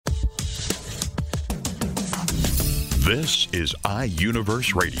This is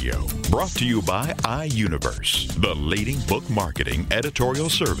iUniverse Radio, brought to you by iUniverse, the leading book marketing,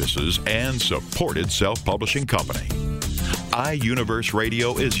 editorial services, and supported self-publishing company. iUniverse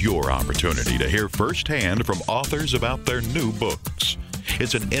Radio is your opportunity to hear firsthand from authors about their new books.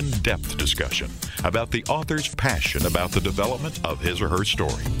 It's an in-depth discussion about the author's passion about the development of his or her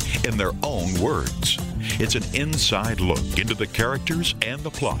story in their own words. It's an inside look into the characters and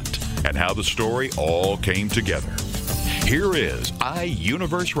the plot and how the story all came together. Here is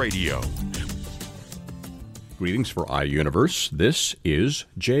iUniverse Radio. Greetings for iUniverse. This is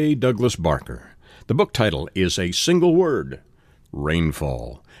J. Douglas Barker. The book title is a single word,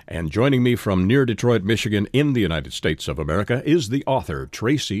 Rainfall. And joining me from near Detroit, Michigan, in the United States of America, is the author,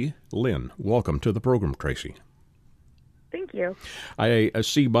 Traci Lynne. Welcome to the program, Traci. Thank you. I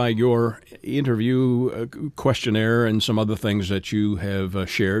see by your interview questionnaire and some other things that you have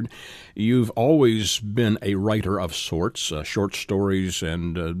shared, you've always been a writer of sorts, short stories,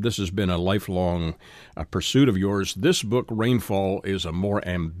 and this has been a lifelong pursuit of yours. This book, Rainfall, is a more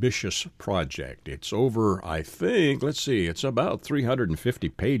ambitious project. It's over, I think, it's about 350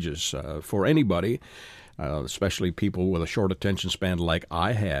 pages for anybody. Especially people with a short attention span like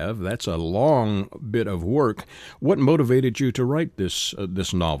I have. That's a long bit of work. What motivated you to write this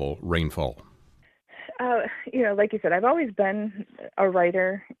novel, Rainfall? Like you said, I've always been a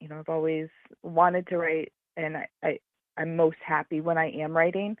writer. I've always wanted to write, and I'm most happy when I am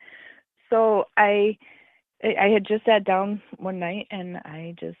writing. So I had just sat down one night and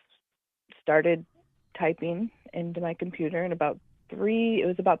I just started typing into my computer, and it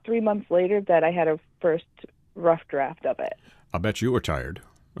was about 3 months later that I had a first rough draft of it. I bet you were tired.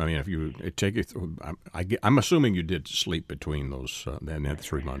 I mean, I'm assuming you did sleep between those that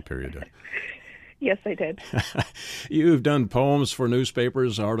 3 month period. Yes, I did. You've done poems for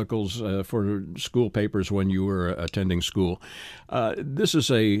newspapers, articles for school papers when you were attending school. This is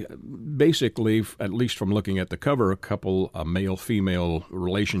basically, at least from looking at the cover, a male-female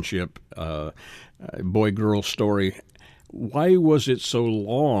relationship, boy-girl story. Why was it so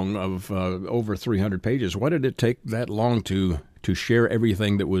long, of over 300 pages? Why did it take that long to share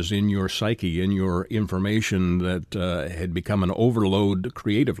everything that was in your psyche, in your information that had become an overload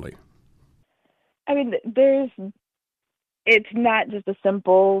creatively? I mean, it's not just a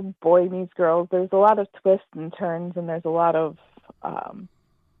simple boy meets girl. There's a lot of twists and turns, and there's a lot of, I'm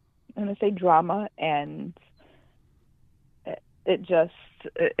going to say drama, and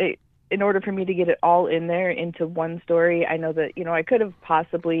in order for me to get it all in there into one story, I know that, I could have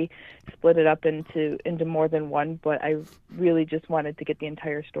possibly split it up into more than one, but I really just wanted to get the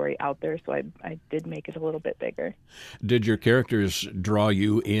entire story out there, so I did make it a little bit bigger. Did your characters draw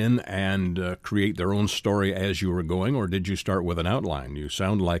you in and create their own story as you were going, or did you start with an outline? You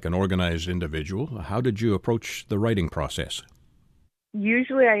sound like an organized individual. How did you approach the writing process?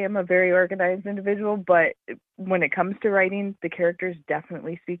 Usually I am a very organized individual, but when it comes to writing, the characters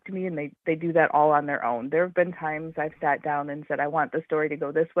definitely speak to me, and they do that all on their own. There have been times I've sat down and said, I want the story to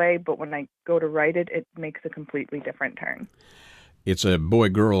go this way, but when I go to write it, it makes a completely different turn. It's a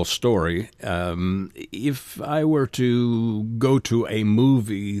boy-girl story. If I were to go to a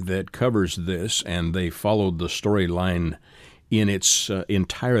movie that covers this and they followed the storyline in its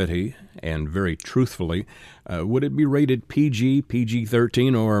entirety and very truthfully, would it be rated PG,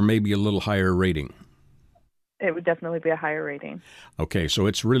 PG-13, or maybe a little higher rating? It would definitely be a higher rating. Okay, so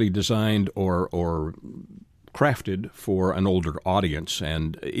it's really designed or crafted for an older audience.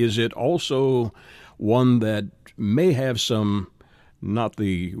 And is it also one that may have some, not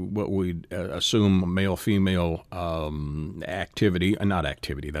what we'd assume male-female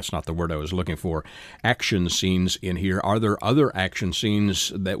that's not the word I was looking for, action scenes in here? Are there other action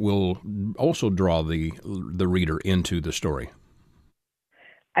scenes that will also draw the reader into the story?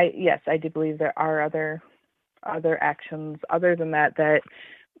 Yes, I do believe there are other actions other than that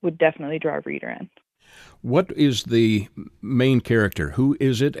would definitely draw a reader in. What is the main character? Who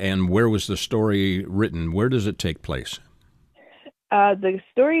is it, and where was the story written? Where does it take place? The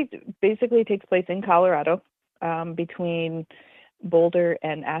story basically takes place in Colorado, between Boulder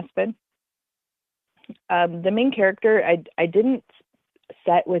and Aspen. The main character, I didn't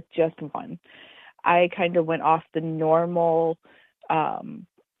set with just one. I kind of went off the normal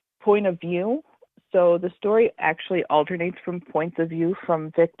point of view. So the story actually alternates from points of view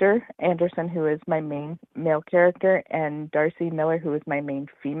from Victor Anderson, who is my main male character, and Darcy Miller, who is my main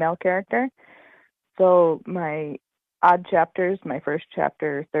female character. So my odd chapters, my first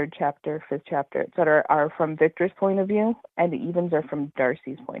chapter, third chapter, fifth chapter, etc., are from Victor's point of view, and the evens are from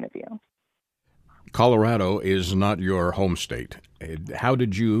Darcy's point of view. Colorado is not your home state. How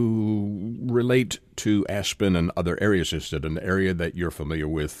did you relate to Aspen and other areas? Is it an area that you're familiar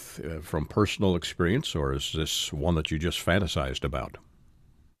with from personal experience, or is this one that you just fantasized about?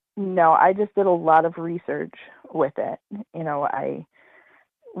 No, I just did a lot of research with it. I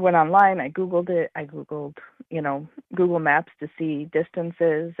went online, I Googled it, Google Maps to see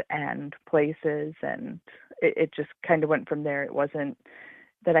distances and places, and it just kind of went from there. It wasn't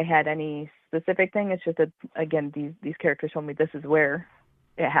that I had any specific thing. It's just that, again, these characters told me this is where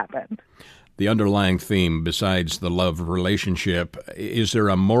it happened. The underlying theme, besides the love relationship, is there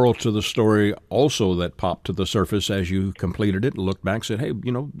a moral to the story also that popped to the surface as you completed it and looked back and said, hey,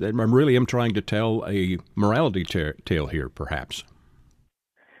 I really am trying to tell a morality tale here, perhaps?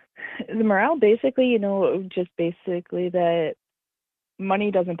 The morale, basically, just basically that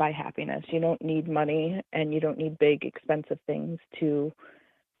money doesn't buy happiness. You don't need money, and you don't need big, expensive things to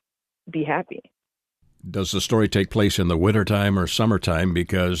be happy. Does the story take place in the wintertime or summertime?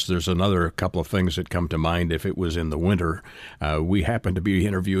 Because there's another couple of things that come to mind if it was in the winter. We happen to be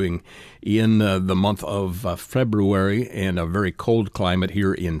interviewing in the month of February in a very cold climate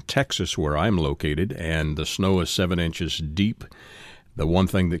here in Texas, where I'm located, and the snow is 7 inches deep. The one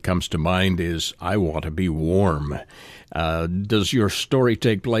thing that comes to mind is I want to be warm. Does your story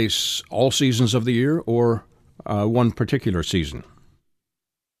take place all seasons of the year or one particular season?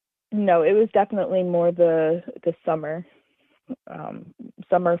 No, it was definitely more the summer,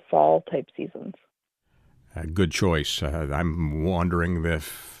 fall type seasons. Good choice. I'm wondering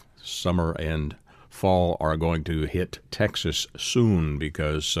if summer and fall are going to hit Texas soon,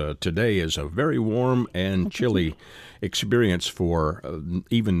 because today is a very warm and chilly experience for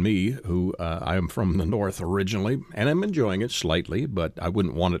even me, who I am from the north originally, and I'm enjoying it slightly, but I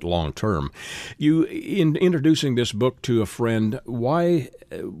wouldn't want it long term. You, in introducing this book to a friend, what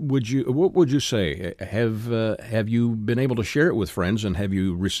would you say? Have you been able to share it with friends, and have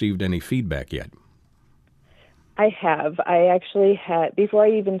you received any feedback yet? I have. I actually had, before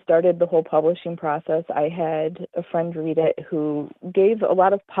I even started the whole publishing process, I had a friend read it who gave a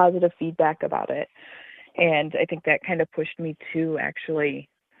lot of positive feedback about it. And I think that kind of pushed me to actually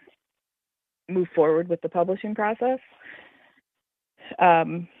move forward with the publishing process.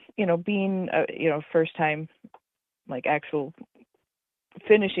 Being first time, like actual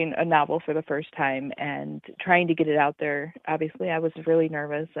finishing a novel for the first time and trying to get it out there, obviously I was really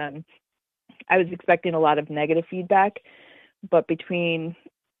nervous, and I was expecting a lot of negative feedback, but between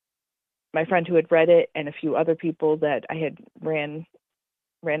my friend who had read it and a few other people that I had ran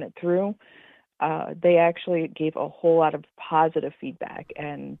it through, they actually gave a whole lot of positive feedback,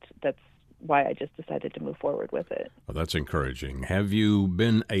 and that's why I just decided to move forward with it. Well, that's encouraging. Have you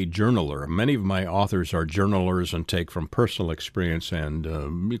been a journaler? Many of my authors are journalers and take from personal experience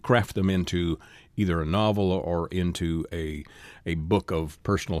and craft them into either a novel or into a book of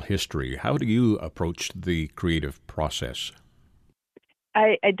personal history. How do you approach the creative process?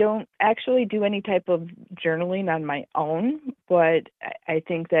 I don't actually do any type of journaling on my own, but I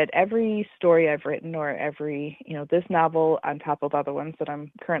think that every story I've written, or every, this novel on top of other ones that I'm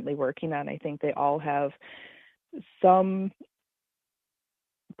currently working on, I think they all have some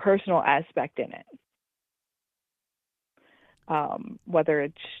personal aspect in it. Whether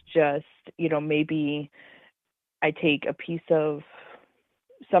it's just, maybe I take a piece of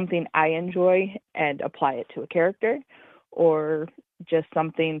something I enjoy and apply it to a character, or just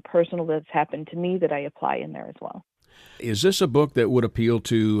something personal that's happened to me that I apply in there as well. Is this a book that would appeal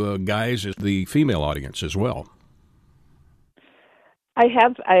to guys, the female audience as well? I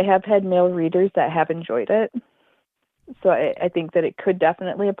have had male readers that have enjoyed it, so I think that it could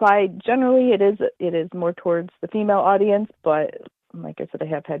definitely apply. Generally, it is more towards the female audience, but like I said, I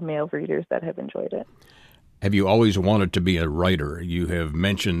have had male readers that have enjoyed it. Have you always wanted to be a writer? You have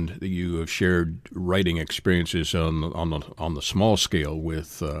mentioned that you have shared writing experiences on the small scale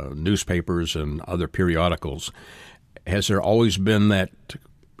with newspapers and other periodicals. Has there always been that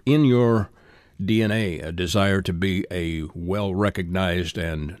in your DNA, a desire to be a well-recognized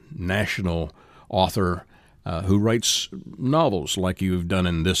and national author who writes novels like you've done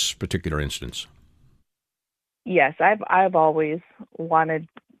in this particular instance? Yes, I've always wanted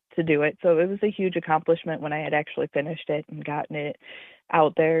to do it. So it was a huge accomplishment when I had actually finished it and gotten it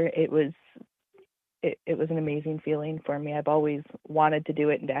out there. It was an amazing feeling for me. I've always wanted to do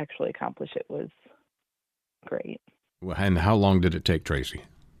it, and to actually accomplish it was great. And how long did it take, Traci?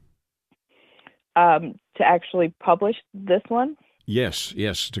 To actually publish this one? Yes,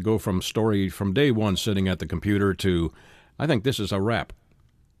 to go from day one sitting at the computer to, I think this is a wrap.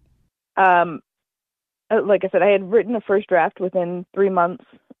 Like I said, I had written a first draft within 3 months.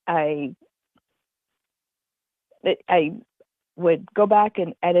 I I would go back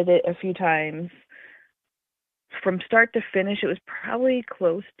and edit it a few times. From start to finish, it was probably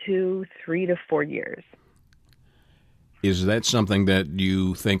close to 3 to 4 years. Is that something that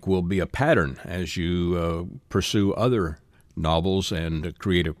you think will be a pattern as you pursue other novels and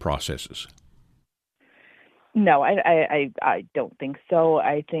creative processes? No, I don't think so.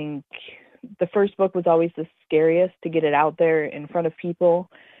 I think the first book was always the scariest, to get it out there in front of people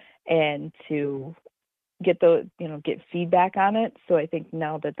and to get get feedback on it. So I think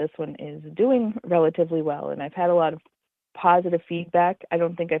now that this one is doing relatively well, and I've had a lot of positive feedback, I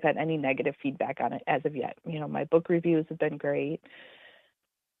don't think I've had any negative feedback on it as of yet. My book reviews have been great.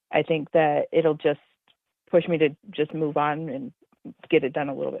 I think that it'll just push me to just move on and get it done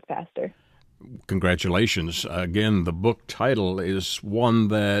a little bit faster. Congratulations. Again, the book title is one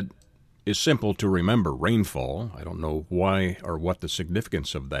that is simple to remember, Rainfall. I don't know why or what the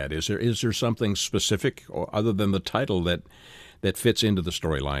significance of that is. Is there something specific, or other than the title, that fits into the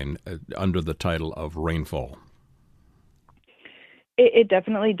storyline under the title of Rainfall? It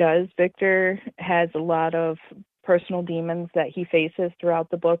definitely does. Victor has a lot of personal demons that he faces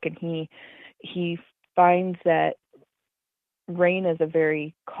throughout the book, and he finds that rain is a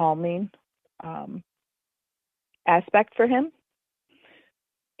very calming aspect for him.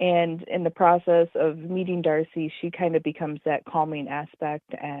 And in the process of meeting Darcy, she kind of becomes that calming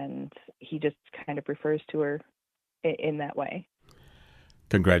aspect, and he just kind of refers to her in that way.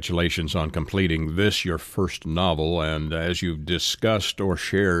 Congratulations on completing this, your first novel, and as you've discussed or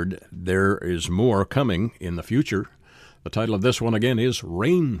shared, there is more coming in the future. The title of this one, again, is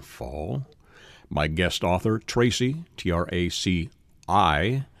Rainfall. My guest author, Traci, Traci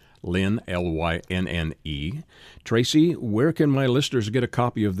Lynne, Lynne. Traci, where can my listeners get a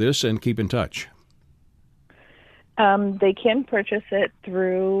copy of this and keep in touch? They can purchase it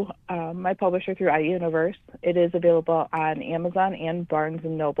through my publisher, through iUniverse. It is available on Amazon and Barnes &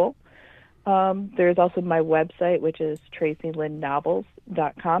 Noble. There's also my website, which is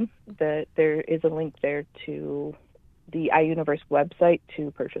TraciLynneNovels.com. There is a link there to the iUniverse website to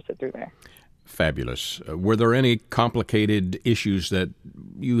purchase it through there. Fabulous. Were there any complicated issues that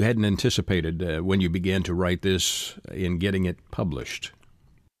you hadn't anticipated when you began to write this in getting it published?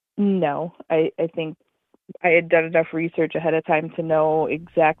 No, I think I had done enough research ahead of time to know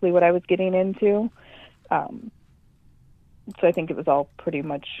exactly what I was getting into. So I think it was all pretty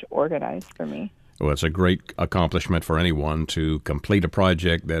much organized for me. Well, it's a great accomplishment for anyone to complete a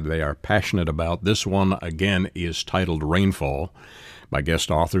project that they are passionate about. This one, again, is titled Rainfall. My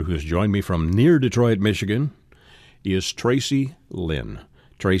guest author, who has joined me from near Detroit, Michigan, is Traci Lynne.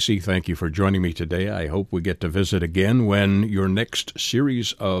 Traci, thank you for joining me today. I hope we get to visit again when your next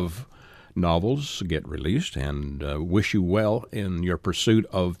series of novels get released, and wish you well in your pursuit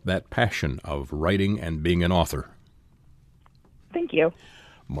of that passion of writing and being an author. Thank you.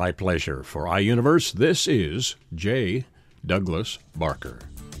 My pleasure. For iUniverse, this is J. Douglas Barker.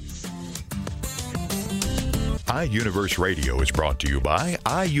 iUniverse Radio is brought to you by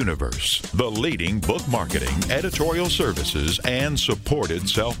iUniverse, the leading book marketing, editorial services, and supported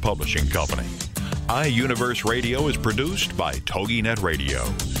self-publishing company. iUniverse Radio is produced by TogiNet Radio.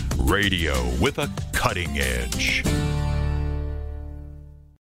 Radio with a cutting edge.